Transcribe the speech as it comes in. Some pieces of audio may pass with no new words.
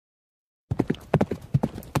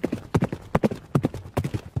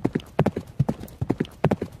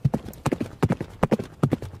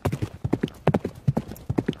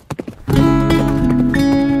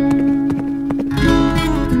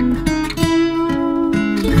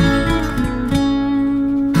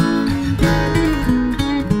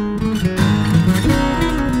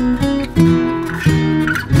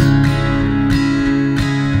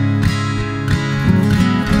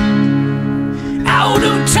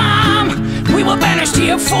were banished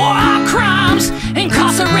here for our crimes,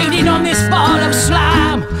 incarcerated on this ball of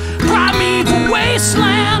slime, primeval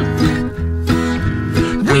wasteland.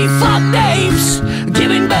 We fought apes,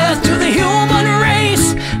 giving birth to the human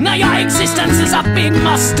race. Now your existence is a big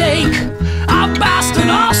mistake, our bastard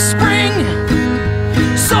offspring.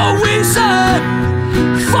 So we said,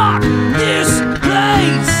 fuck this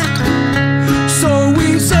place. So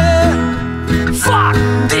we said, fuck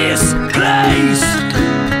this place.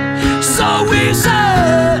 So we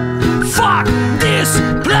said, fuck this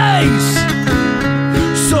place.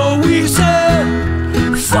 So we said,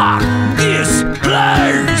 fuck this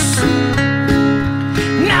place.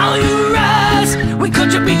 Now you rise, we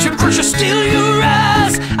cut your beat, your crusher, still you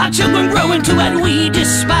rise. Our children grow into what we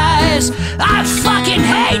despise. I fucking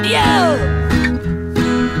hate you.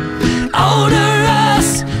 Older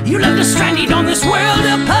us, you left us stranded on this world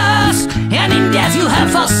of past, and in death you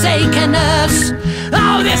have forsaken us.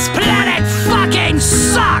 Oh, this planet fucking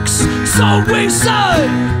sucks. So we say,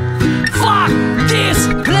 fuck this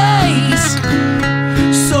place.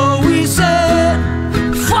 So we say,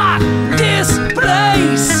 fuck this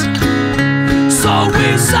place. So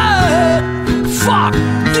we say, fuck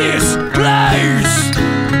this place.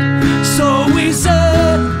 So we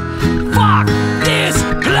say, fuck this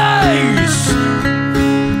place.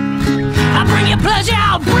 I'll bring you pleasure,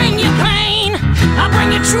 I'll bring you pain. I'll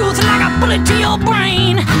bring you truth like a bullet to your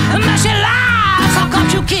brain. And mash your lies, I'll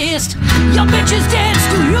cut you kissed. Your bitch is dead,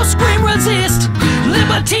 still you scream resist.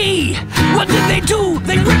 Liberty, what did they do?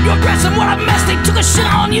 They ripped your dress and what a mess, they took a shit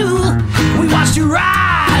on you. We watched you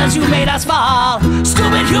rise, you made us fall.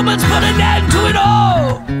 Stupid humans put an end to it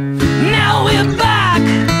all. Now we're back,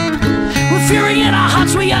 with fury in our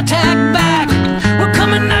hearts we attack back. We're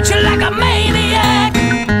coming at you like a maniac.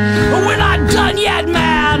 We're not done yet,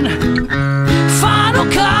 man. Final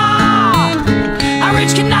call. Our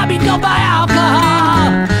rage cannot be dulled by alcohol.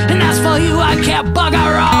 And as for you, I care